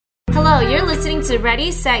Hello, you're listening to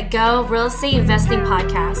Ready, Set, Go Real Estate Investing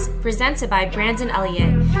Podcast, presented by Brandon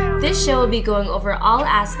Elliott. This show will be going over all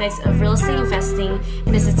aspects of real estate investing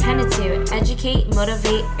and is intended to educate,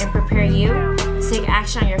 motivate, and prepare you to take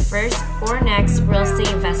action on your first or next real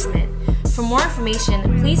estate investment. For more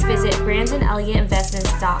information, please visit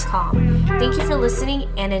BrandonElliottInvestments.com. Thank you for listening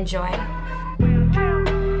and enjoy.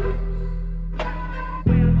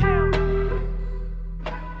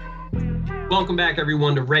 Welcome back,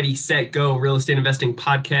 everyone, to Ready, Set, Go Real Estate Investing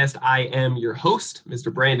Podcast. I am your host,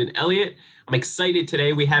 Mr. Brandon Elliott. I'm excited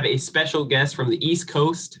today. We have a special guest from the East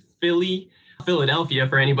Coast, Philadelphia,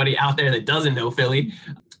 for anybody out there that doesn't know Philly.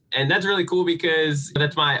 And that's really cool because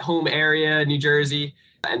that's my home area, New Jersey.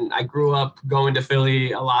 And I grew up going to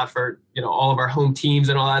Philly a lot for, all of our home teams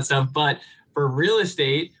and all that stuff. But for real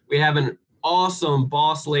estate, we have an awesome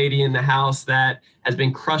boss lady in the house that has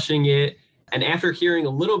been crushing it. And after hearing a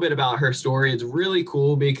little bit about her story, it's really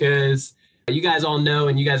cool because you guys all know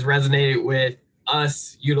and you guys resonate with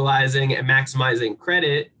us utilizing and maximizing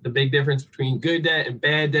credit, the big difference between good debt and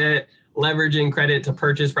bad debt, leveraging credit to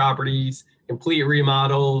purchase properties, complete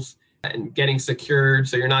remodels, and getting secured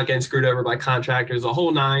so you're not getting screwed over by contractors, the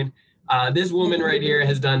whole nine. This woman right here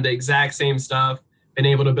has done the exact same stuff, been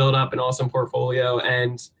able to build up an awesome portfolio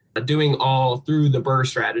and doing all through the BRRRR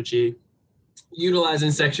strategy.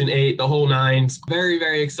 Utilizing Section 8, the whole nines. Very,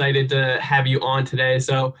 very excited to have you on today.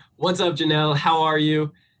 So what's up, Janelle? How are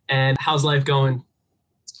you? And how's life going?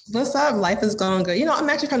 What's up? Life is going good. I'm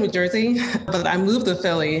actually from New Jersey, but I moved to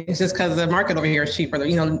Philly. It's just because the market over here is cheaper.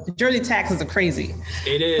 New Jersey taxes are crazy.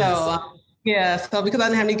 It is. So because I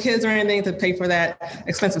didn't have any kids or anything to pay for that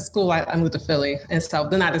expensive school, I moved to Philly. And so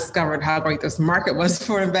then I discovered how great this market was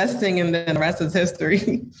for investing, and then the rest is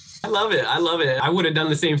history. I love it. I would have done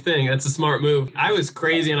the same thing. That's a smart move. I was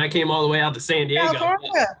crazy and I came all the way out to San Diego.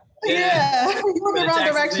 California. Yeah. You went the wrong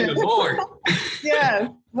direction. More. Yeah,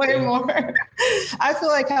 way more. I feel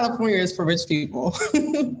like California is for rich people.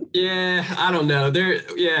 Yeah, I don't know.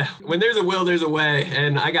 When there's a will, there's a way.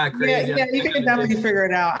 And I got crazy. Yeah, you can definitely figure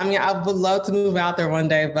it out. I would love to move out there one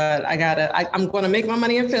day, but I'm going to make my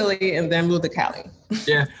money in Philly and then move to Cali.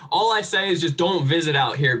 Yeah. All I say is just don't visit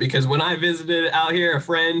out here, because when I visited out here, a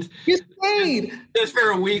friend, you stayed just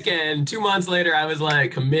for a weekend, 2 months later, I was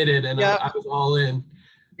like committed and I was all in.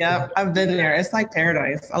 Yeah, I've been there. It's like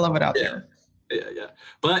paradise. I love it out there. Yeah.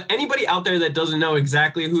 But anybody out there that doesn't know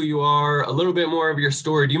exactly who you are, a little bit more of your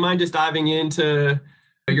story, do you mind just diving into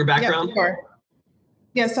your background? Yeah, sure.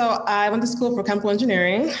 Yeah, so I went to school for chemical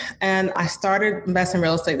engineering, and I started investing in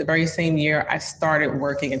real estate the very same year I started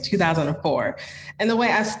working in 2004. And the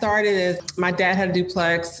way I started is my dad had a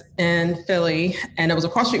duplex in Philly, and it was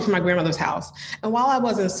across the street from my grandmother's house. And while I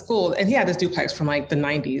was in school, and he had this duplex from like the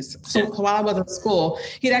 90s. So while I was in school,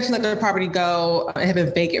 he'd actually let the property go. It had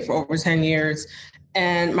been vacant for over 10 years.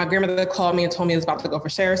 And my grandmother called me and told me it was about to go for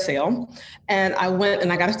share sale. And I went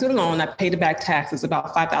and I got a student loan. I paid it back taxes,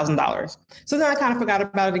 about $5,000. So then I kind of forgot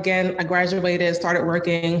about it again. I graduated, started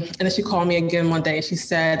working. And then she called me again one day. She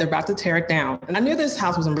said, they're about to tear it down. And I knew this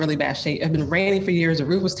house was in really bad shape. It had been raining for years. The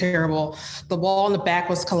roof was terrible. The wall in the back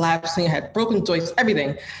was collapsing. It had broken joists,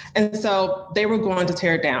 everything. And so they were going to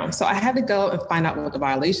tear it down. So I had to go and find out what the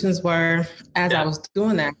violations were. As I was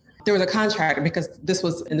doing that, there was a contractor, because this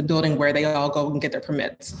was in the building where they all go and get their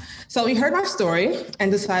permits. So he heard my story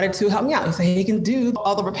and decided to help me out. He said he can do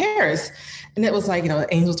all the repairs. And it was like, the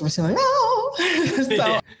angels were singing,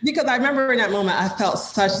 oh. Because I remember in that moment, I felt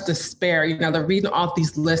such despair. They're reading off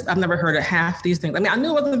these lists. I've never heard of half these things. I knew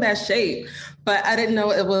it wasn't in bad shape, but I didn't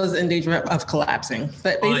know it was in danger of collapsing.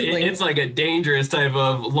 But basically, it's like a dangerous type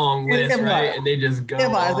of long list, right? And they just go.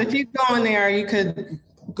 It was. If you go in there, you could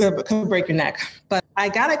break your neck. But I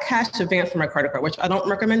got a cash advance for my credit card, which I don't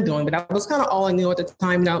recommend doing, but that was kind of all I knew at the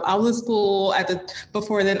time. I was in school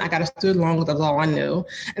before then. I got a student loan, that was all I knew.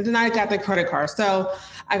 And then I got the credit card. So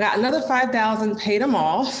I got another $5,000, paid them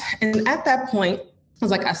off. And at that point, I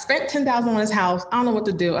was like, I spent $10,000 on this house. I don't know what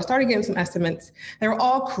to do. I started getting some estimates. They were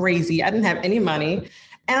all crazy. I didn't have any money.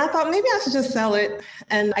 And I thought maybe I should just sell it.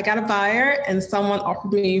 And I got a buyer, and someone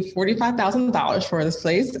offered me $45,000 for this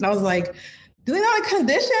place. And I was like, do they know the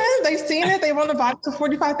conditions? They've seen it. They want to buy it for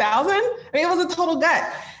 $45,000. It was a total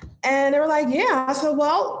gut. And they were like, yeah. I said,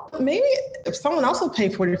 well, maybe if someone else will pay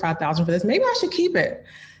 $45,000 for this, maybe I should keep it.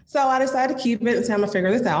 So I decided to keep it and say, I'm gonna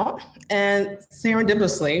figure this out. And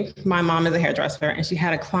serendipitously, my mom is a hairdresser, and she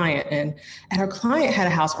had a client, and her client had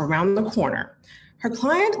a house around the corner. Her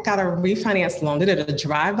client got a refinance loan. They did a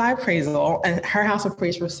drive-by appraisal, and her house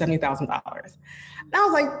appraised for $70,000. And I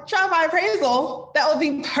was like, drive-by appraisal, that would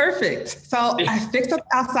be perfect. So I fixed up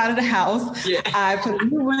outside of the house. Yeah. I put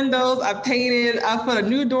new windows, I painted, I put a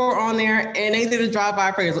new door on there, and they did a drive-by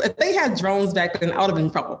appraisal. If they had drones back then, I would have been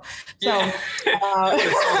in trouble. So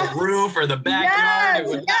the roof or the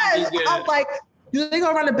backyard. Yes. I was like, do they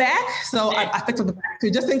go around the back? So I fixed up the back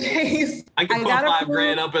too, just in case. I can put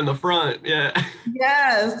 $5,000 up in the front. Yeah.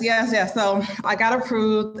 Yes. So I got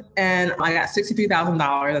approved and I got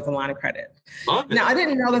 $63,000 as a line of credit. Now, I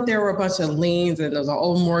didn't know that there were a bunch of liens and there was an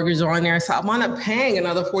old mortgage on there. So I wound up paying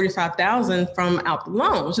another $45,000 from out the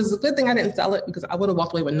loan, which is a good thing I didn't sell it because I would have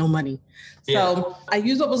walked away with no money. So I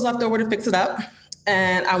used what was left over to fix it up.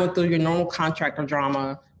 And I went through your normal contractor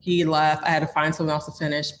drama. He left. I had to find someone else to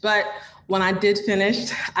finish. But when I did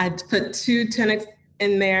finish, I put 2 tenants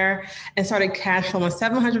in there and started cash flowing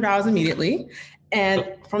 $700 immediately. And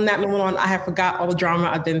from that moment on, I had forgot all the drama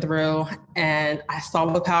I've been through, and I saw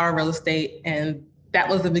the power of real estate. And that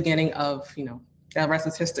was the beginning of, the rest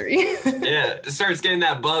is history. It starts getting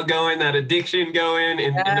that bug going, that addiction going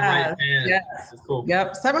in the right hands. Yes. This is cool.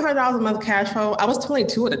 Yep. $700 a month cash flow. I was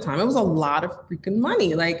 22 at the time. It was a lot of freaking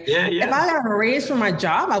money. Like if I got a raise from my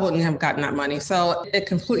job, I wouldn't have gotten that money. So it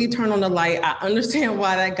completely turned on the light. I understand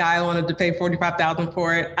why that guy wanted to pay $45,000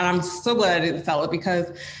 for it. And I'm so glad I didn't sell it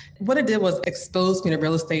because what it did was expose me to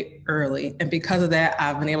real estate early. And because of that,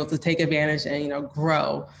 I've been able to take advantage and,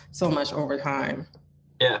 grow so much over time.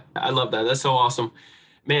 Yeah, I love that. That's so awesome.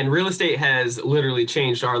 Man, real estate has literally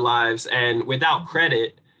changed our lives. And without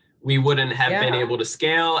credit, we wouldn't have been able to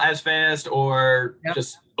scale as fast or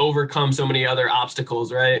just overcome so many other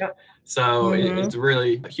obstacles, right? So it's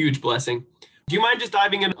really a huge blessing. Do you mind just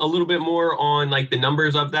diving in a little bit more on like the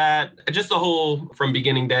numbers of that? Just the whole from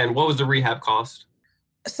beginning to end, what was the rehab cost?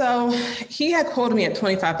 So he had quoted me at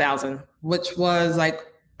 $25,000, which was like,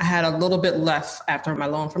 I had a little bit left after my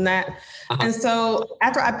loan from that. And so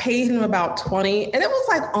after I paid him about 20, and it was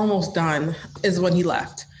like almost done is when he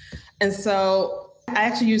left. And so I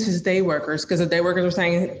actually used his day workers because the day workers were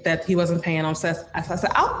saying that he wasn't paying them. So I said,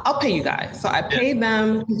 I'll pay you guys. So I paid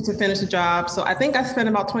them to finish the job. So I think I spent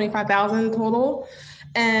about $25,000 total.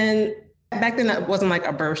 And back then that wasn't like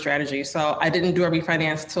a BRRRR strategy. So I didn't do a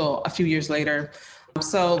refinance till a few years later.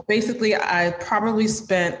 So basically I probably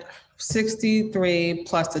spent 63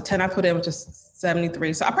 plus the 10 I put in, which is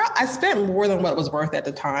 73. So I spent more than what it was worth at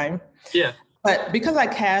the time. Yeah. But because I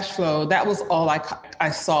cash flow, that was all I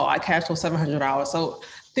saw. I cash flow $700. So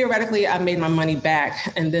theoretically, I made my money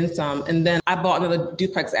back and then some. And then I bought another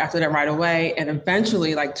duplex after that right away. And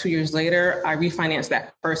eventually, like 2 years later, I refinanced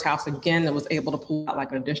that first house again and was able to pull out like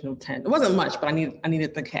an additional 10. It wasn't much, but I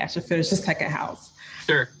needed the cash to finish the second house.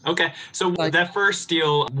 Sure. Okay. So that first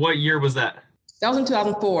deal, what year was that? That was in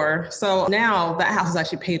 2004. So now that house is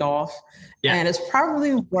actually paid off and it's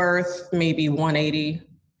probably worth maybe 180.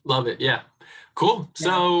 Love it. Yeah. Cool. Yeah.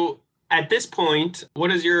 So at this point, what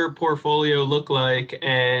does your portfolio look like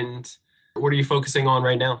and what are you focusing on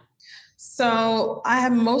right now? So I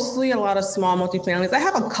have mostly a lot of small multifamilies. I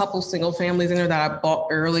have a couple single families in there that I bought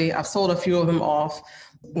early. I've sold a few of them off.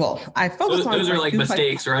 Well, I focus on those are like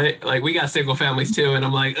mistakes, right? Like we got single families too. And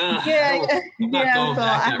I'm like, So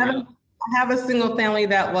I have a single family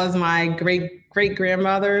that was my great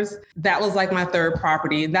grandmother's. That was like my third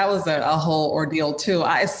property. That was a whole ordeal too.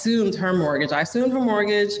 I assumed her mortgage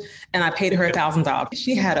and I paid her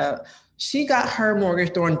 $1,000. She got her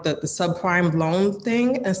mortgage during the subprime loan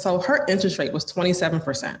thing. And so her interest rate was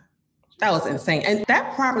 27%. That was insane. And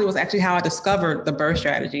that property was actually how I discovered the BRRRR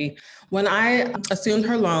strategy. When I assumed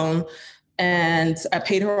her loan, and I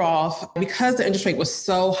paid her off because the interest rate was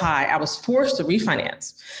so high. I was forced to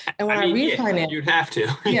refinance. And when I refinanced, you'd have to.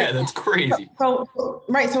 Yeah, that's crazy. So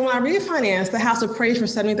when I refinanced, the house appraised for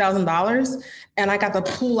 $70,000 and I got to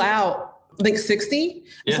pull out like 60.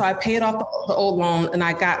 Yeah. So I paid off the old loan and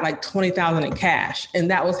I got like 20,000 in cash. And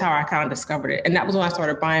that was how I kind of discovered it. And that was when I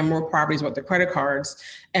started buying more properties with the credit cards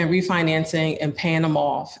and refinancing and paying them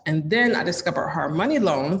off. And then I discovered hard money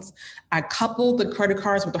loans. I coupled the credit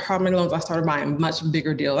cards with the hard money loans. I started buying much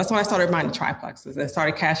bigger deals. That's when I started buying the triplexes and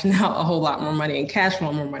started cashing out a whole lot more money and cash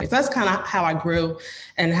flowing more money. So that's kind of how I grew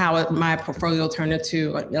and how my portfolio turned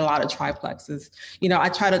into a lot of triplexes. I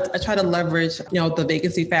try to leverage, the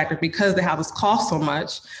vacancy factor because the houses cost so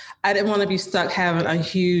much. I didn't want to be stuck having a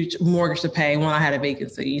huge mortgage to pay when I had a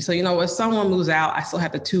vacancy. So, if someone moves out, I still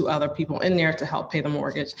have the 2 other people in there to help pay the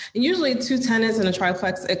mortgage. And usually 2 tenants in a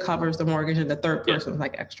triplex, it covers the mortgage and the third person is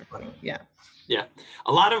like extra money. Yeah. Yeah.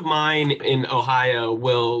 A lot of mine in Ohio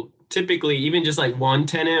will typically even just like one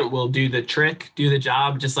tenant will do the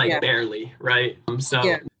job, just like barely, right?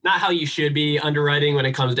 Not how you should be underwriting when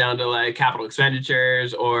it comes down to like capital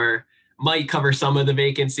expenditures, or might cover some of the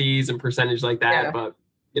vacancies and percentage like that, but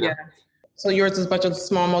you know. So yours is a bunch of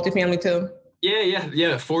small multifamily too?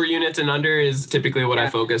 Yeah. 4 units and under is typically what I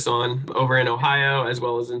focus on over in Ohio as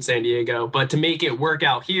well as in San Diego. But to make it work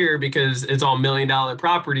out here, because it's all $1 million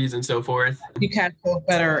properties and so forth. You cash flow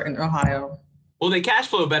better in Ohio. Well, they cash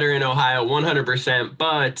flow better in Ohio, 100%.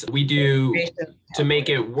 But we do, to make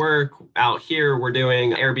it work out here, we're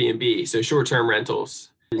doing Airbnb, so short-term rentals.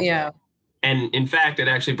 Yeah. And in fact, it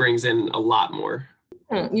actually brings in a lot more.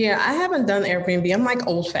 Yeah, I haven't done Airbnb. I'm like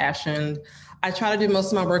old-fashioned. I try to do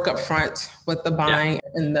most of my work up front with the buying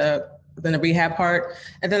and then the rehab part.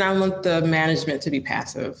 And then I want the management to be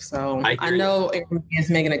passive. So I know Airbnb is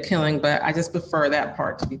making a killing, but I just prefer that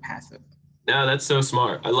part to be passive. No, that's so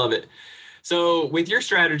smart. I love it. So with your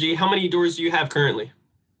strategy, how many doors do you have currently?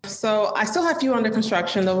 So I still have a few under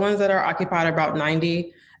construction. The ones that are occupied are about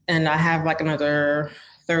 90. And I have like another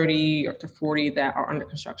 30 or to 40 that are under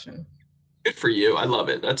construction. Good for you. I love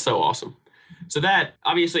it. That's so awesome. So that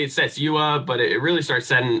obviously it sets you up, but it really starts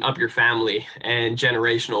setting up your family and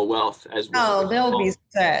generational wealth as well. Oh, they'll be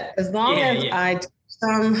set. As long as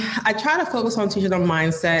I try to focus on teaching them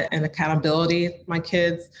mindset and accountability, my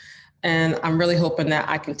kids, and I'm really hoping that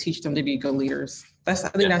I can teach them to be good leaders. I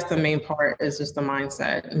think that's the main part, is just the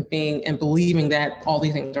mindset and believing that all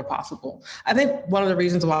these things are possible. I think one of the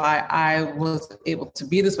reasons why I was able to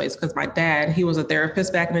be this way is because my dad, he was a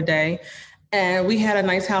therapist back in the day. And we had a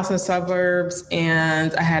nice house in the suburbs,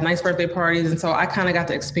 and I had nice birthday parties. And so I kind of got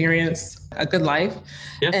to experience a good life.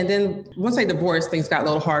 Yeah. And then once I divorced, things got a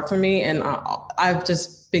little hard for me. And I've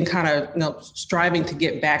just been kind of, striving to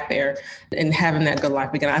get back there and having that good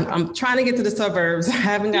life again. I'm trying to get to the suburbs. I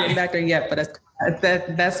haven't gotten back there yet, but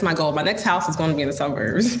that's my goal. My next house is going to be in the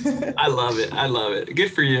suburbs. I love it.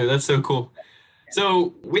 Good for you. That's so cool.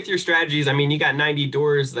 So with your strategies, I mean, you got 90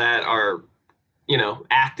 doors that are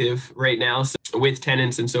active right now, so with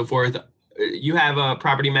tenants and so forth. You have a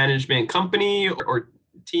property management company or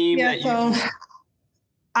team that you...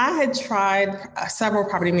 I had tried several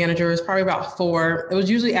property managers, probably about 4. It was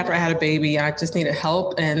usually after I had a baby. I just needed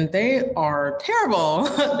help, and they are terrible.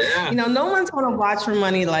 Yeah. No one's going to watch for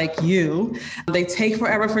money like you. They take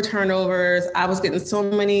forever for turnovers. I was getting so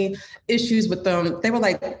many issues with them. They were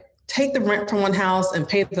like, take the rent from one house and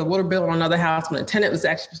pay the water bill on another house when the tenant was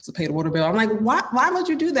actually supposed to pay the water bill. I'm like, why would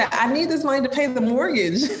you do that? I need this money to pay the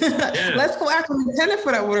mortgage. Yeah. Let's go after the tenant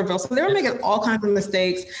for that water bill. So they were making all kinds of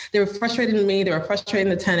mistakes. They were frustrating me. They were frustrating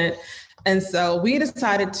the tenant. And so we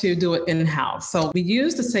decided to do it in-house. So we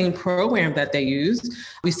used the same program that they used.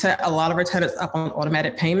 We set a lot of our tenants up on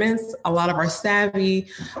automatic payments. A lot of our savvy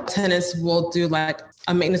tenants will do like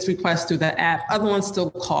a maintenance request through the app. Other ones still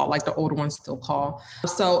call, like the older ones still call.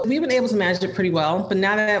 So we've been able to manage it pretty well. But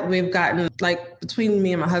now that we've gotten, like between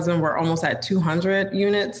me and my husband, we're almost at 200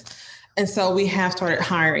 units. And so we have started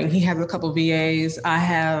hiring. He has a couple VAs. I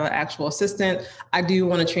have an actual assistant. I do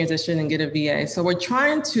want to transition and get a VA. So we're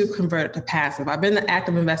trying to convert it to passive. I've been in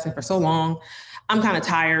active investing for so long. I'm kind of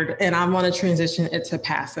tired, and I want to transition it to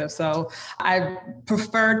passive. So I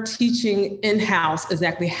prefer teaching in-house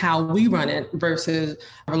exactly how we run it versus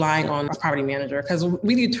relying on a property manager, because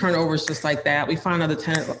we do turnovers just like that. We find other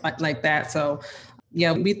tenants like that. So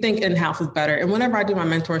yeah, we think in-house is better. And whenever I do my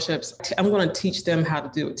mentorships, I'm going to teach them how to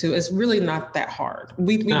do it too. It's really not that hard.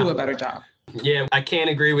 We do a better job. Yeah, I can't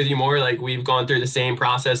agree with you more. Like, we've gone through the same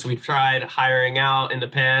process. We've tried hiring out in the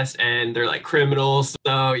past, and they're like criminals.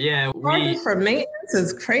 So yeah, for maintenance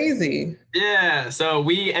is crazy. Yeah, so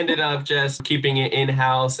we ended up just keeping it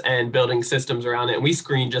in-house and building systems around it. And we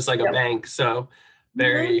screen just like a bank. So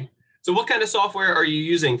So what kind of software are you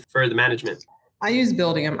using for the management? I use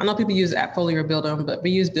Buildium. I know people use AppFolio or Buildium, but we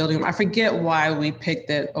use Buildium. I forget why we picked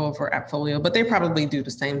it over AppFolio, but they probably do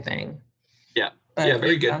the same thing. Yeah,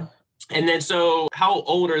 very good. And then, so how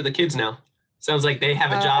old are the kids now? Sounds like they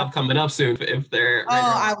have a job coming up soon if they're...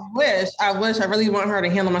 I wish. I really want her to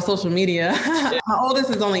handle my social media. Yeah. My oldest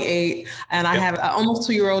is only 8, and I have an almost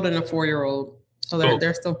 2-year-old and a 4-year-old. So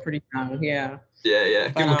they're still pretty young, yeah. Yeah.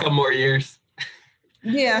 Give them a couple more years.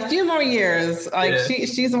 Yeah, a few more years. Like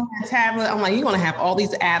she's on a tablet. I'm like, you're going to have all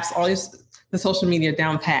these apps, the social media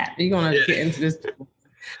down pat. You're going to get into this.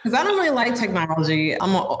 Because I don't really like technology.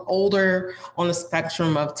 I'm older on the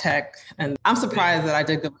spectrum of tech. And I'm surprised that I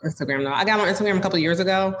did go on Instagram now. I got on Instagram a couple of years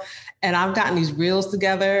ago, and I've gotten these reels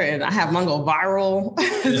together, and I have one go viral.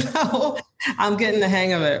 So I'm getting the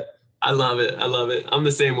hang of it. I love it. I'm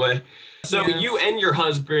the same way. So you and your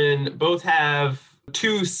husband both have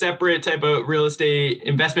two separate type of real estate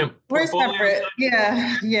investment portfolios? We're separate.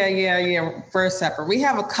 Yeah. We're separate. We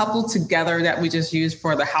have a couple together that we just use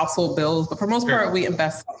for the household bills, but for most part, we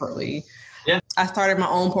invest separately. Yeah. I started my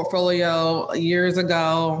own portfolio years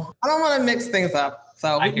ago. I don't want to mix things up,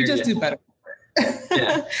 so we just do better.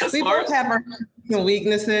 Yeah, we both have our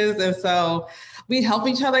weaknesses, and so we help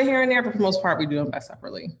each other here and there, but for the most part, we do invest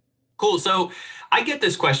separately. Cool. So I get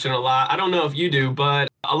this question a lot. I don't know if you do, but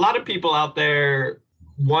a lot of people out there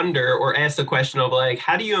wonder or ask the question of like,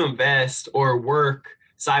 how do you invest or work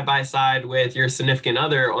side by side with your significant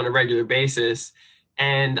other on a regular basis?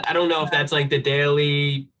 And I don't know if that's like the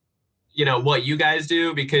daily, what you guys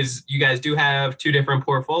do, because you guys do have two different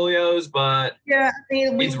portfolios, but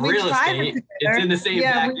it's real estate. It's in the same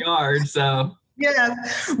backyard. So yeah,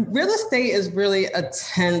 real estate is really a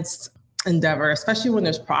tense endeavor, especially when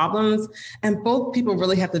there's problems, and both people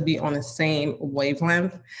really have to be on the same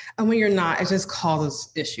wavelength. And when you're not, it just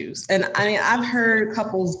causes issues. And I mean, I've heard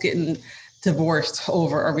couples getting divorced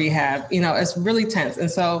over a rehab. It's really tense.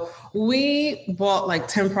 And so we bought like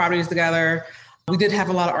 10 properties together. We did have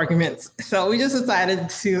a lot of arguments. So we just decided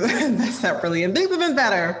to invest separately, and things have been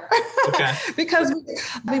better because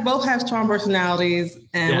we both have strong personalities,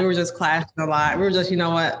 and we were just clashing a lot. We were just,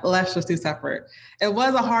 let's just do separate. It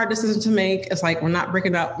was a hard decision to make. It's like, we're not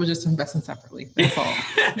breaking up. We're just investing separately. That's all.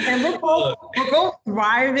 And we're both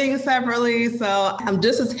thriving separately. So I'm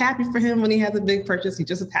just as happy for him when he has a big purchase. He's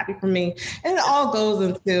just as happy for me. And it all goes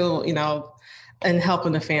into, and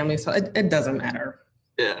helping the family. So it doesn't matter.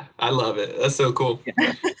 Yeah, I love it. That's so cool.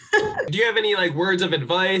 Yeah. Do you have any like words of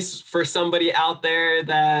advice for somebody out there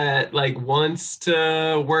that like wants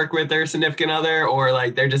to work with their significant other, or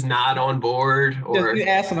like they're just not on board? Or you're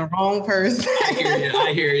asking the wrong person.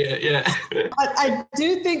 I hear you. Yeah. I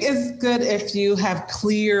do think it's good if you have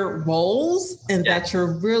clear roles and that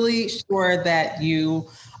you're really sure that you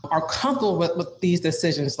are comfortable with these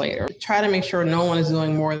decisions later. Try to make sure no one is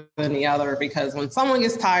doing more than the other, because when someone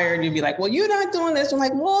gets tired, you'd be like, well, you're not doing this. You're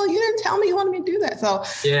like, well, you didn't tell me you wanted me to do that. So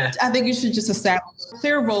I think you should just establish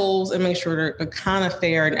clear roles and make sure they're kind of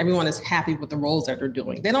fair and everyone is happy with the roles that they're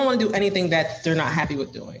doing. They don't want to do anything that they're not happy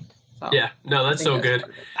with doing. So, that's so good.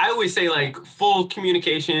 I always say like full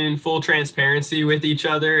communication, full transparency with each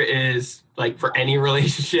other is like for any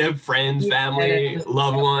relationship, friends, family,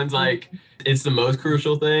 loved ones, like it's the most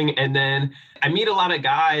crucial thing. And then I meet a lot of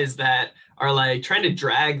guys that are like trying to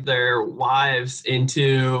drag their wives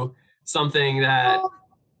into something that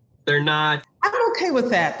they're not. I'm okay with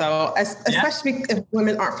that though, especially if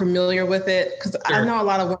women aren't familiar with it. Because I know a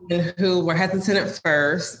lot of women who were hesitant at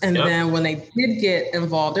first. And then when they did get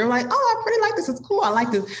involved, they're like, oh, I pretty like this. It's cool. I like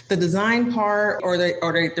the design part, or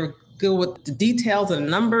they're good with the details and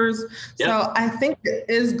numbers. So I think it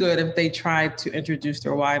is good if they try to introduce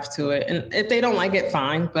their wives to it. And if they don't like it,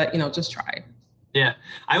 fine. But, just try. Yeah.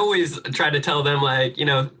 I always try to tell them like,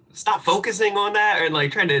 stop focusing on that and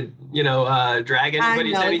like trying to, drag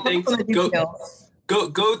anybody to anything.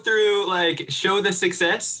 Go through, like, show the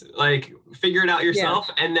success, like figure it out yourself.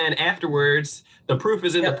 And then afterwards, the proof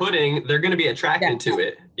is in the pudding. They're going to be attracted to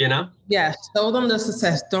it, Yeah. Show them the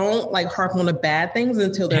success. Don't like harp on the bad things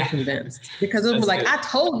until they're convinced, because it was like, I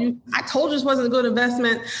told you this wasn't a good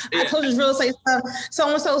investment. I told you this real estate stuff.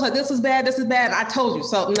 So-and-so was like, this is bad. I told you.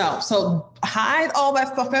 So no. So hide all that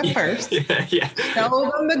stuff at first.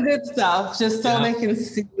 Show them the good stuff just so they can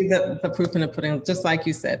see the proof in the pudding. Just like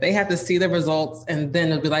you said, they have to see the results and then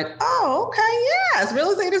they'll be like, oh, okay. Yes.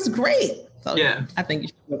 Real estate is great. So I think you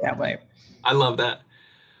should do it that way. I love that.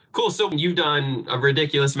 Cool. So you've done a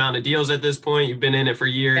ridiculous amount of deals at this point. You've been in it for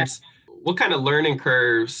years. What kind of learning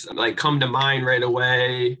curves like come to mind right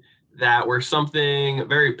away that were something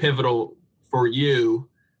very pivotal for you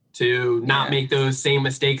to not make those same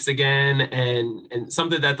mistakes again, and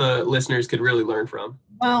something that the listeners could really learn from?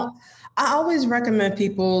 Well, I always recommend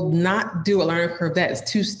people not do a learning curve that is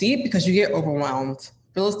too steep, because you get overwhelmed.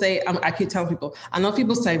 Real estate, I keep telling people, I know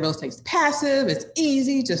people say real estate's passive, it's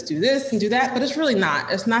easy, just do this and do that, but it's really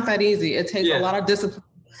not. It's not that easy. It takes a lot of discipline,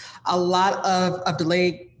 a lot of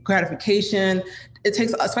delayed gratification. It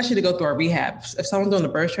takes, especially to go through a rehab. If someone's doing the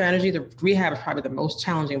birth strategy, the rehab is probably the most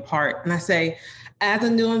challenging part. And I say, as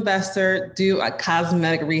a new investor, do a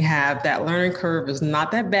cosmetic rehab. That learning curve is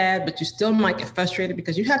not that bad, but you still might get frustrated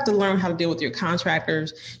because you have to learn how to deal with your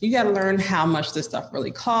contractors. You got to learn how much this stuff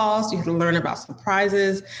really costs. You have to learn about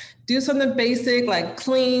surprises. Do something basic like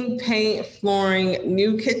clean, paint, flooring,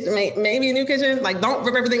 new kitchen, maybe a new kitchen. Like, don't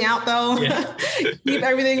rip everything out though. Keep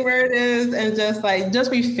everything where it is, and just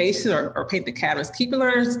reface it or paint the cabinets. Keep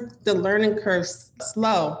the learning curve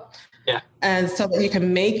slow. And so that you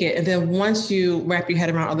can make it. And then once you wrap your head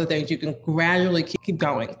around other things, you can gradually keep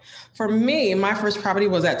going. For me, my first property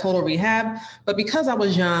was at Total Rehab, but because I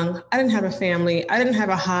was young, I didn't have a family, I didn't have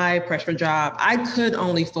a high pressure job, I could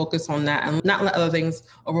only focus on that and not let other things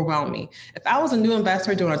overwhelm me. If I was a new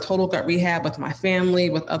investor doing a total gut rehab with my family,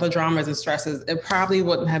 with other dramas and stresses, it probably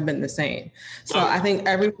wouldn't have been the same. So I think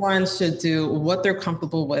everyone should do what they're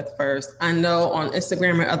comfortable with first. I know on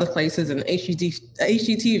Instagram and other places and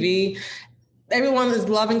HGTV, everyone is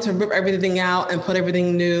loving to rip everything out and put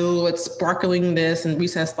everything new with sparkling this and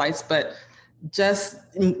recessed lights, but just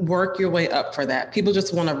work your way up for that. People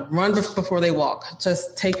just want to run before they walk.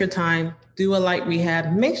 Just take your time, do a light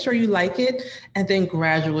rehab, make sure you like it, and then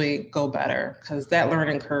gradually go better, because that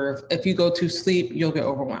learning curve, if you go to sleep, you'll get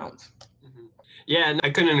overwhelmed. Yeah, and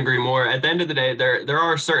I couldn't agree more. At the end of the day, there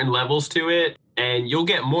are certain levels to it, and you'll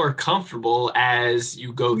get more comfortable as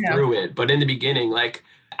you go through it. But in the beginning, like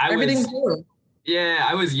I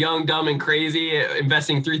was young, dumb, and crazy,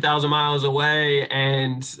 investing 3,000 miles away,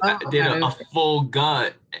 and I did a full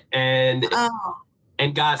gut and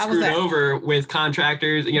got screwed over with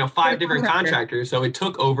contractors, 5 different contractors. So it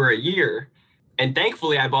took over a year. And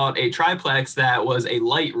thankfully, I bought a triplex that was a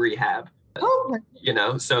light rehab.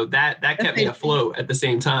 So that kept me afloat at the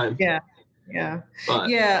same time.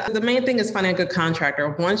 The main thing is finding a good contractor.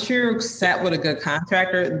 Once you're set with a good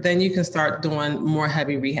contractor, then you can start doing more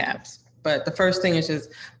heavy rehabs. But the first thing is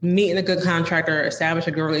just meeting a good contractor, establish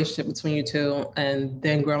a good relationship between you two, and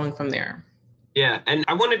then growing from there. Yeah. And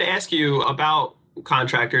I wanted to ask you about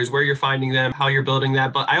contractors, where you're finding them, how you're building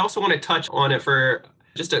that. But I also want to touch on it for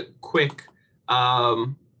just a quick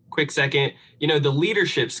second. The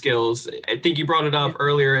leadership skills, I think you brought it up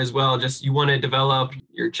earlier as well. Just you want to develop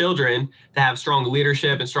your children to have strong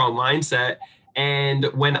leadership and strong mindset. And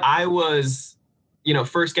when I was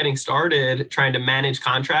first getting started trying to manage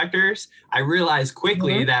contractors, I realized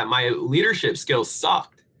quickly that my leadership skills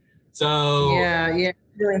sucked. So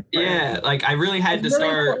like I really had to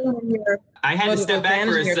start, I had to step back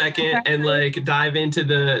for a second and dive into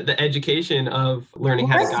the education of learning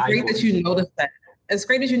how to guide. It's great that you noticed that. It's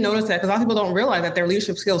great that you notice that, because a lot of people don't realize that their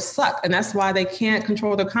leadership skills suck. And that's why they can't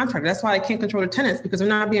control their contract. That's why they can't control their tenants, because they're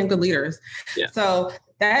not being good leaders. Yeah. So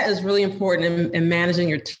that is really important in managing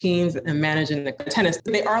your teams and managing the tenants.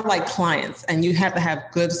 They are like clients, and you have to have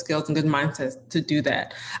good skills and good mindsets to do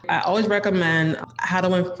that. I always recommend How to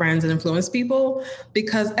Win Friends and Influence People,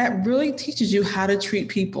 because that really teaches you how to treat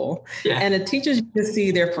people. Yeah. And it teaches you to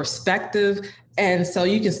see their perspective. And so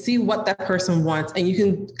you can see what that person wants, and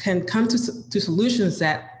you can come to solutions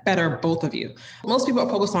that better both of you. Most people are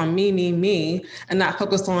focused on me, and not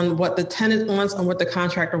focused on what the tenant wants and what the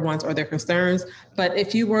contractor wants or their concerns. But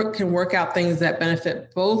if you can work out things that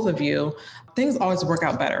benefit both of you, things always work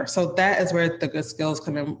out better. So that is where the good skills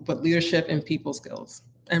come in, with leadership and people skills.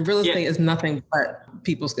 And real estate is nothing but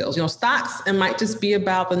people skills. Stocks, it might just be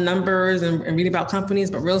about the numbers and reading about companies,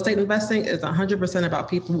 but real estate investing is 100% about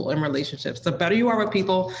people and relationships. The better you are with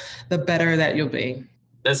people, the better that you'll be.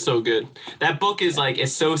 That's so good. That book is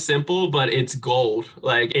it's so simple, but it's gold.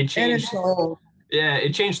 It changed. Yeah,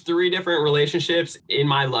 it changed 3 different relationships in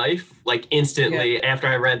my life, instantly after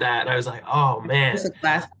I read that. And I was like, oh man. It's a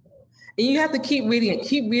classic. And you have to keep reading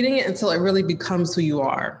it until it really becomes who you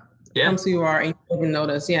are. Becomes who you are, and you even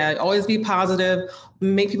notice. Yeah, always be positive,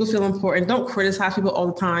 make people feel important. Don't criticize people all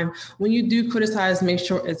the time. When you do criticize, make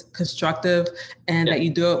sure it's constructive and that you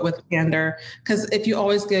do it with candor. Because if you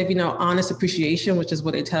always give, honest appreciation, which is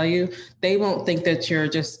what they tell you, they won't think that you're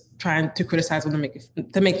just trying to criticize them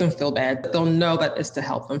to make them feel bad. They'll know that it's to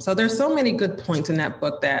help them. So there's so many good points in that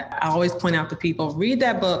book that I always point out to people. Read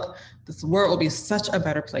that book. This world will be such a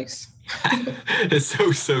better place. It's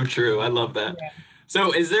so true. I love that. Yeah.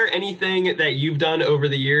 So is there anything that you've done over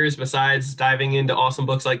the years besides diving into awesome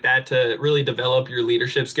books like that to really develop your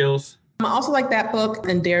leadership skills? I also like that book,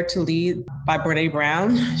 And Dare to Lead by Brené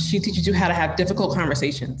Brown. She teaches you how to have difficult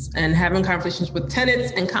conversations, and having conversations with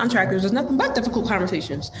tenants and contractors is nothing but difficult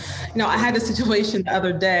conversations. I had a situation the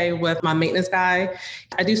other day with my maintenance guy.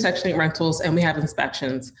 I do Section 8 rentals and we have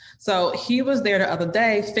inspections. So he was there the other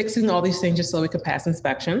day fixing all these things just so we could pass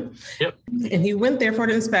inspection. Yep. And he went there for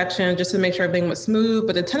the inspection just to make sure everything was smooth,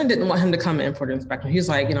 but the tenant didn't want him to come in for the inspection. He's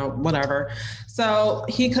like, whatever. So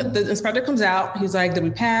the inspector comes out. He's like, did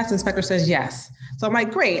we pass? The inspector says yes. So I'm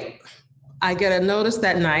like, great. I get a notice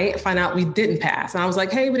that night, find out we didn't pass. And I was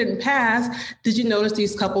like, hey, we didn't pass. Did you notice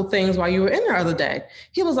these couple things while you were in there the other day?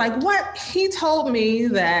 He was like, what? He told me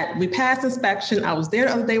that we passed inspection. I was there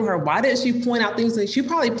the other day with her. Why didn't she point out things? She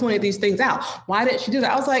probably pointed these things out. Why didn't she do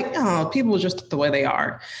that? I was like, oh, people are just the way they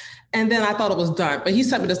are. And then I thought it was done. But he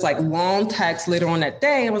sent me this like long text later on that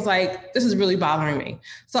day and was like, this is really bothering me.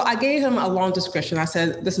 So I gave him a long description. I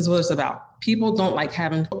said, this is what it's about. People don't like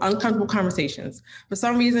having uncomfortable conversations. For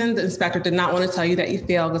some reason, the inspector did not want to tell you that you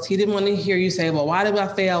failed because he didn't want to hear you say, well, why did I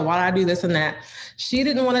fail? Why did I do this and that? She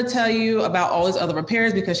didn't want to tell you about all these other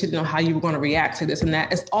repairs because she didn't know how you were going to react to this and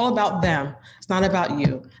that. It's all about them. It's not about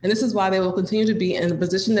you. And this is why they will continue to be in the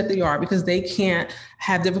position that they are, because they can't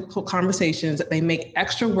have difficult conversations. They make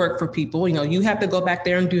extra work for people. You know, you have to go back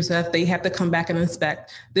there and do stuff. They have to come back and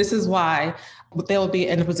inspect. This is why they will be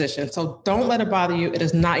in a position. So don't let it bother you. It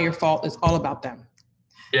is not your fault. It's all about them.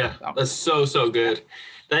 Yeah, that's so good.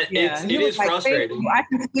 It is like, frustrating. I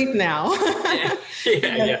can sleep now.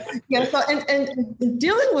 Yeah. So, and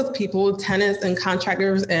dealing with people, tenants and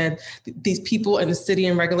contractors and these people in the city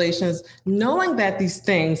and regulations, knowing that these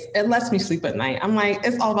things, it lets me sleep at night. I'm like,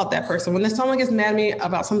 it's all about that person. When someone gets mad at me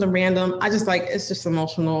about something random, I just like, it's just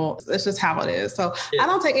emotional. It's just how it is. So I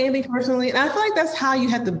don't take anything personally. And I feel like that's how you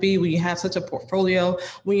have to be when you have such a portfolio,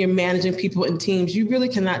 when you're managing people in teams. You really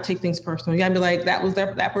cannot take things personal. You gotta be like, that was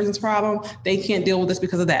that person's problem. They can't deal with this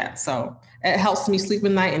because of that. So it helps me sleep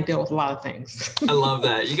at night and deal with a lot of things. I love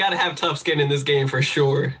that. You got to have tough skin in this game for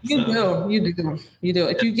sure. You do.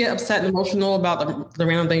 If you get upset and emotional about the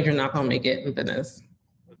random things, you're not going to make it in business.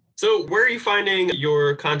 So where are you finding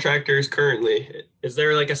your contractors currently? Is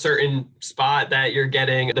there like a certain spot that you're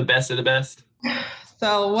getting the best of the best?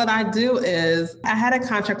 So what I do is I had a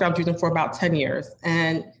contractor I was using for about 10 years,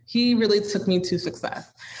 and he really took me to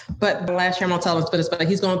success. But last year, I'm going to tell him this, but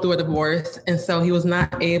he's going through a divorce. And so he was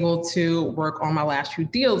not able to work on my last few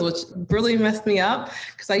deals, which really messed me up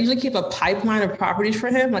because I usually keep a pipeline of properties for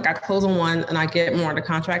him. Like I close on one and I get more under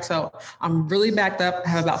contract. So I'm really backed up. I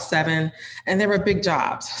have about 7 and they were big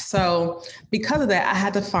jobs. So because of that, I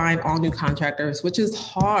had to find all new contractors, which is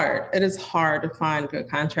hard. It is hard to find good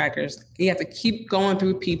contractors. You have to keep going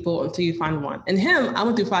through people until you find one. And him, I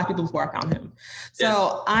went through 5 people before I found him.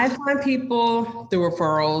 So I find people through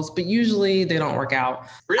referrals, but usually they don't work out.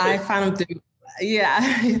 Really? I find them through,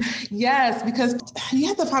 yes, because you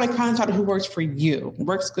have to find a contractor who works for you,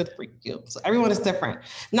 works good for you. So everyone is different.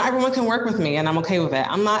 Not everyone can work with me, and I'm okay with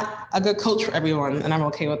that. I'm not a good coach for everyone, and I'm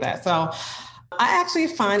okay with that. So I actually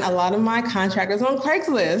find a lot of my contractors on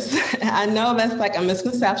Craigslist. I know that's like a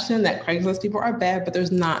misconception that Craigslist people are bad, but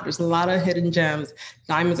there's not. There's a lot of hidden gems,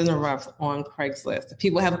 diamonds in the rough on Craigslist.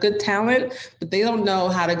 People have good talent, but they don't know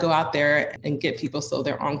how to go out there and get people, so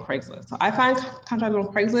they're on Craigslist. So I find contractors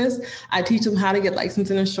on Craigslist. I teach them how to get licensed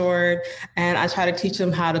and insured, and I try to teach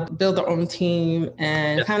them how to build their own team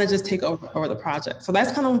and kind of just take over the project. So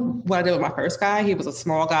that's kind of what I did with my first guy. He was a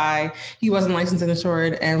small guy. He wasn't licensed and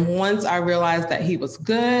insured. And once I realized that he was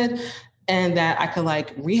good and that I could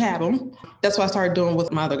like rehab him, that's what I started doing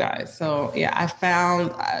with my other guys. So yeah, I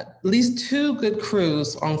found at least 2 good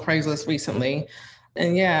crews on Craigslist recently.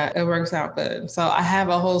 And yeah, it works out good. So I have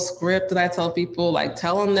a whole script that I tell people, like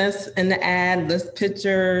tell them this in the ad, list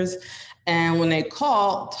pictures. And when they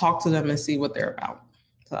call, talk to them and see what they're about.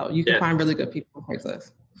 So you can find really good people on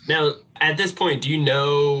Craigslist. Now, at this point, do you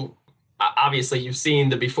know, obviously you've seen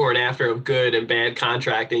the before and after of good and bad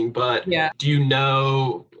contracting, but do you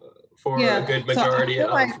know for a good majority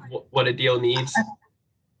of what a deal needs?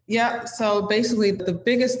 So basically the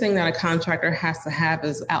biggest thing that a contractor has to have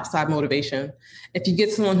is outside motivation. If you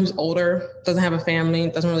get someone who's older, doesn't have a family,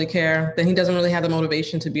 doesn't really care, then he doesn't really have the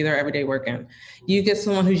motivation to be there every day working. You get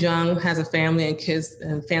someone who's young, has a family and kids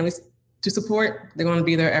and families to support, they're going to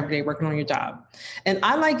be there every day working on your job. And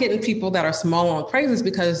I like getting people that are small on Craigslist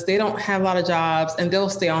because they don't have a lot of jobs and they'll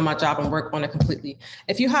stay on my job and work on it completely.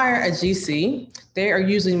 If you hire a GC, they are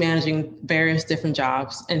usually managing various different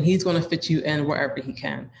jobs and he's going to fit you in wherever he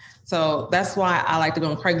can. So that's why I like to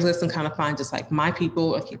go on Craigslist and kind of find just like my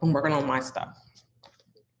people and keep them working on my stuff.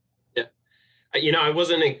 Yeah. You know, I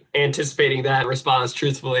wasn't anticipating that response,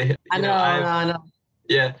 truthfully. I know.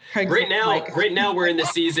 Yeah. Right now we're in the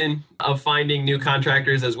season of finding new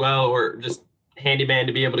contractors as well, or just handyman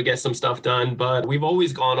to be able to get some stuff done. But we've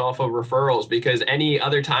always gone off of referrals because any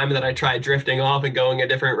other time that I try drifting off and going a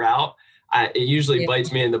different route, it usually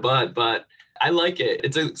bites me in the butt. But I like it.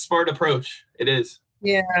 It's a smart approach. It is.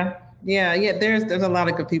 Yeah. There's a lot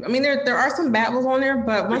of good people. I mean, there are some bad ones on there,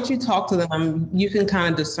 but once you talk to them, you can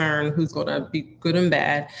kind of discern who's going to be good and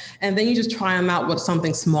bad. And then you just try them out with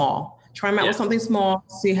something small. Try them out with something small,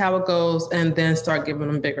 see how it goes, and then start giving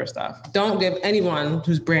them bigger stuff. Don't give anyone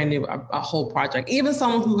who's brand new a whole project, even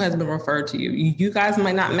someone who has been referred to you. You guys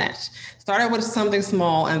might not match. Start out with something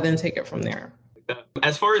small and then take it from there.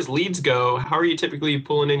 As far as leads go, how are you typically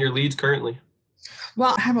pulling in your leads currently?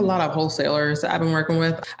 Well, I have a lot of wholesalers that I've been working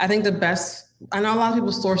with. I think the best I know a lot of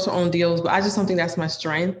people source their own deals, but I just don't think that's my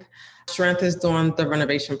strength. Strength is doing the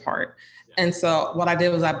renovation part. And so what I did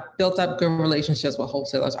was I built up good relationships with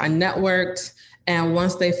wholesalers. I networked, and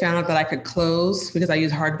once they found out that I could close, because I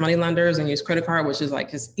use hard money lenders and use credit card, which is like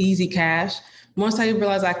just easy cash. Once I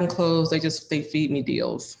realized I can close, they feed me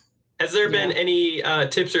deals. Has there been any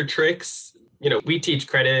tips or tricks? We teach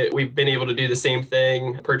credit. We've been able to do the same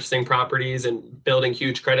thing, purchasing properties and building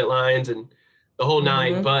huge credit lines and the whole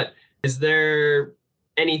nine. But is there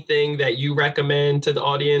anything that you recommend to the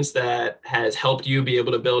audience that has helped you be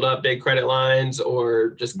able to build up big credit lines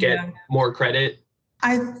or just get more credit?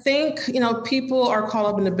 I think, people are caught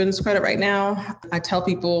up in the business credit right now. I tell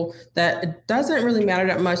people that it doesn't really matter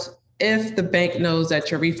that much if the bank knows that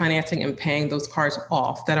you're refinancing and paying those cards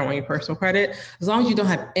off that are on your personal credit, as long as you don't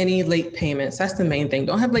have any late payments. That's the main thing.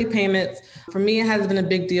 Don't have late payments. For me, it has been a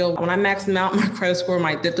big deal. When I maxed out, my credit score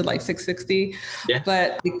might dip to like 660. Yeah.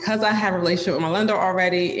 But because I have a relationship with my lender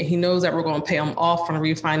already, and he knows that we're going to pay him off on a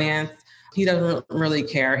refinance, he doesn't really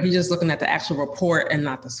care. He's just looking at the actual report and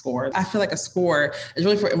not the score. I feel like a score is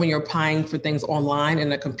really for when you're applying for things online and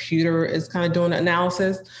the computer is kind of doing the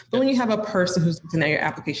analysis. But when you have a person who's looking at your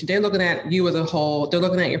application, they're looking at you as a whole. They're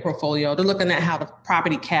looking at your portfolio. They're looking at how the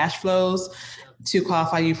property cash flows to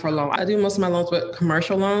qualify you for a loan. I do most of my loans with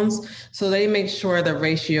commercial loans. So they make sure the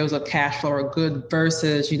ratios of cash flow are good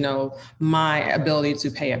versus, my ability to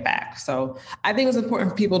pay it back. So I think it's important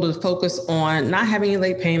for people to focus on not having any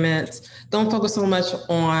late payments. Don't focus so much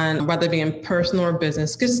on whether it be in personal or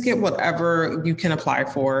business. Just get whatever you can apply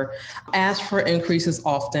for. Ask for increases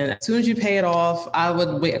often. As soon as you pay it off, I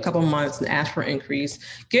would wait a couple months and ask for an increase.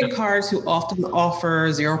 Get cards who often offer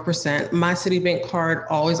 0%. My Citibank card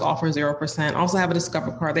always offers 0%. Also have a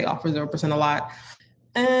Discover card. They offer 0% a lot.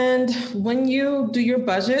 And when you do your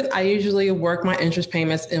budget, I usually work my interest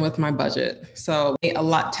payments in with my budget. So I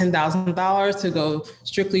allot $10,000 to go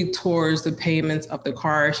strictly towards the payments of the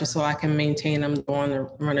cars just so I can maintain them during the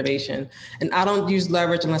renovation. And I don't use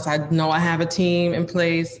leverage unless I know I have a team in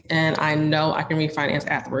place and I know I can refinance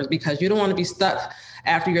afterwards, because you don't want to be stuck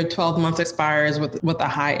after your 12 months expires with a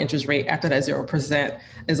high interest rate after that 0%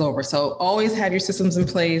 is over. So always have your systems in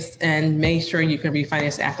place and make sure you can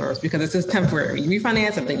refinance afterwards, because it's just temporary. You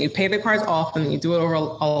refinance and then you pay the cards off and you do it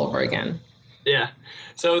all over again. Yeah.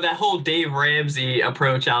 So that whole Dave Ramsey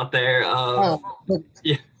approach out there.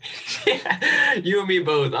 Yeah, you and me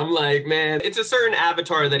both. I'm like, man, it's a certain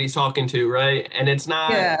avatar that he's talking to, right? And it's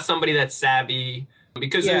not somebody that's savvy.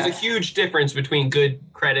 Because there's a huge difference between good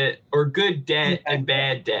credit or good debt and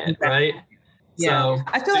bad debt, right? Yeah. So,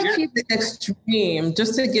 I feel like he's the extreme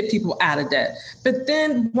just to get people out of debt. But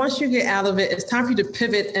then once you get out of it, it's time for you to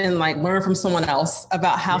pivot and learn from someone else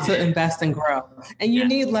about how to invest and grow. And you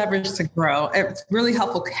need leverage to grow. It's really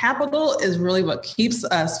helpful. Capital is really what keeps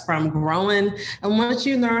us from growing. And once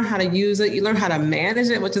you learn how to use it, you learn how to manage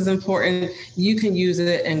it, which is important. You can use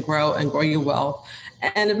it and grow your wealth.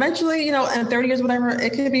 And eventually, in 30 years, whatever,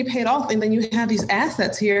 it could be paid off. And then you have these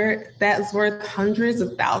assets here that's worth hundreds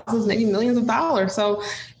of thousands, maybe millions of dollars. So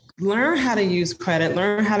learn how to use credit,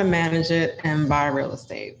 learn how to manage it, and buy real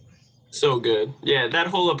estate. So good. Yeah, that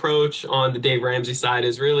whole approach on the Dave Ramsey side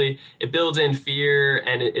is really, it builds in fear,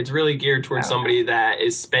 and it's really geared towards somebody that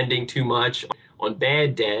is spending too much on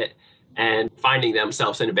bad debt and finding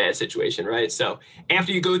themselves in a bad situation, right? So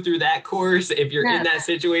after you go through that course, if you're in that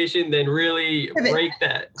situation, then really break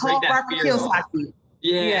that fear off.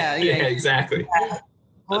 Yeah, exactly.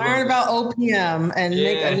 Learn about OPM and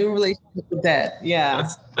make a new relationship with that. Yeah.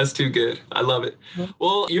 That's too good. I love it.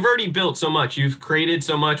 Well, you've already built so much. You've created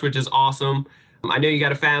so much, which is awesome. I know you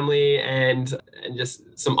got a family and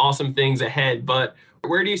just some awesome things ahead, but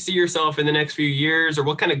where do you see yourself in the next few years, or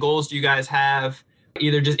what kind of goals do you guys have?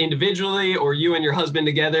 Either just individually or you and your husband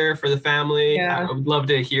together for the family. I would love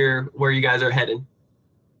to hear where you guys are heading.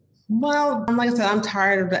 Well, like I said, I'm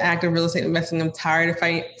tired of the active real estate investing. I'm tired of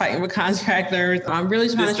fighting with contractors. I'm really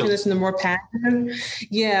trying to transition to more passive.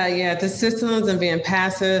 The systems and being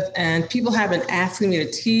passive. And people have been asking me to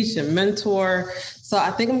teach and mentor. So I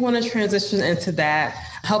think I'm going to transition into that,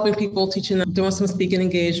 helping people, teaching them, doing some speaking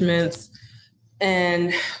engagements.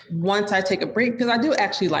 And once I take a break, because I do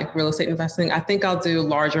actually like real estate investing, I think I'll do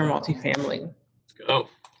larger multifamily. Oh,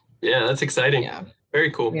 yeah, that's exciting. Yeah. Very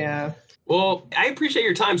cool. Yeah. Well, I appreciate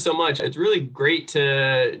your time so much. It's really great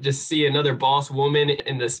to just see another boss woman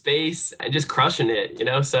in the space and just crushing it,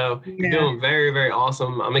 So you're doing very, very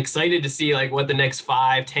awesome. I'm excited to see what the next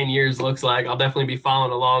 5-10 years looks like. I'll definitely be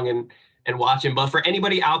following along and watching. But for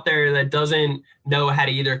anybody out there that doesn't know how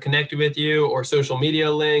to either connect with you or social media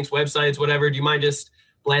links, websites, whatever, do you mind just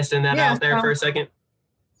blasting that out there for a second?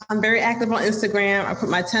 I'm very active on Instagram. I put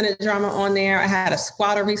my tenant drama on there. I had a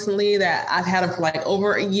squatter recently that I've had him for like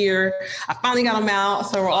over a year. I finally got him out,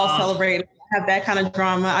 so we're all celebrating. I have that kind of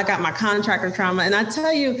drama. I got my contractor drama. And I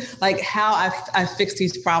tell you like how I fix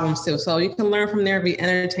these problems too. So you can learn from there, be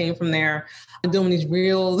entertained from there. I'm doing these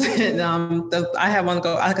reels and I have one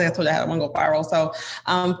go, I think I told you I had one go viral. So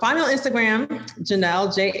find me on Instagram,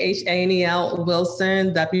 Janelle, Janel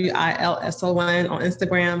Wilson, Wilson on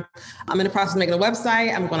Instagram. I'm in the process of making a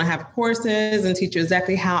website. I'm going to have courses and teach you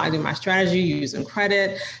exactly how I do my strategy using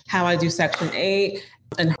credit, how I do Section 8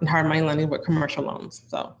 and hard money lending with commercial loans.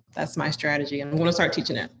 So that's my strategy. I'm going to start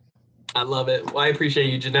teaching it. I love it. Well, I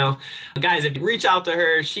appreciate you, Janelle. Guys, if you reach out to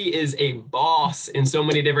her, she is a boss in so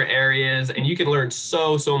many different areas, and you can learn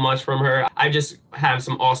so much from her. I just have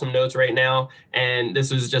some awesome notes right now, and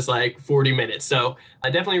this was just like 40 minutes. So I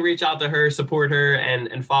definitely reach out to her, support her,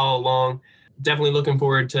 and follow along. Definitely looking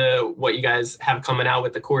forward to what you guys have coming out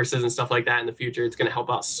with the courses and stuff like that in the future. It's going to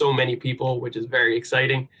help out so many people, which is very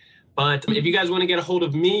exciting. But if you guys want to get a hold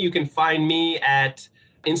of me, you can find me at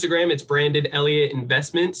Instagram. It's Brandon Elliott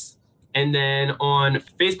Investments. And then on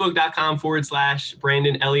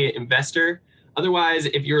Facebook.com/Brandon Elliott Investor. Otherwise,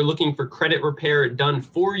 if you're looking for credit repair done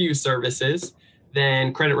for you services,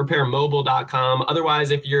 then creditrepairmobile.com.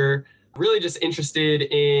 Otherwise, if you're really just interested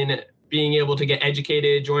in being able to get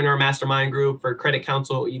educated, join our mastermind group for Credit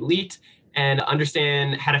Counsel Elite and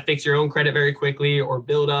understand how to fix your own credit very quickly or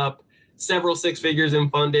build up several 6 figures in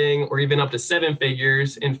funding or even up to 7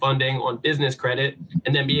 figures in funding on business credit,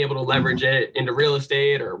 and then be able to leverage it into real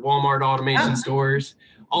estate or Walmart automation stores,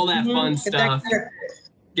 all that fun stuff.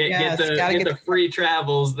 Get the free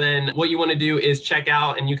travels. Then what you want to do is check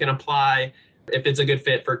out and you can apply if it's a good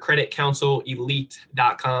fit for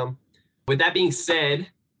creditcounselelite.com. With that being said,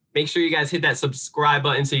 make sure you guys hit that subscribe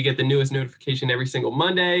button so you get the newest notification every single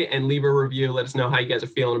Monday, and leave a review. Let us know how you guys are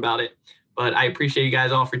feeling about it. But I appreciate you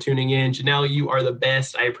guys all for tuning in. Janelle, you are the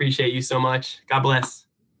best. I appreciate you so much. God bless.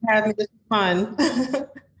 Having this fun.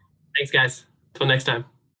 Thanks, guys. Till next time.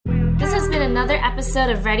 This has been another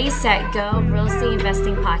episode of Ready, Set, Go Real Estate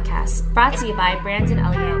Investing Podcast, brought to you by Brandon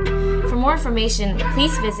Elliott. For more information,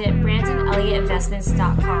 please visit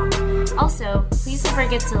BrandonElliottInvestments.com. Also, please don't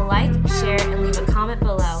forget to like, share, and leave a comment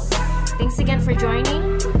below. Thanks again for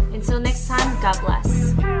joining. Until next time, God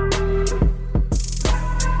bless.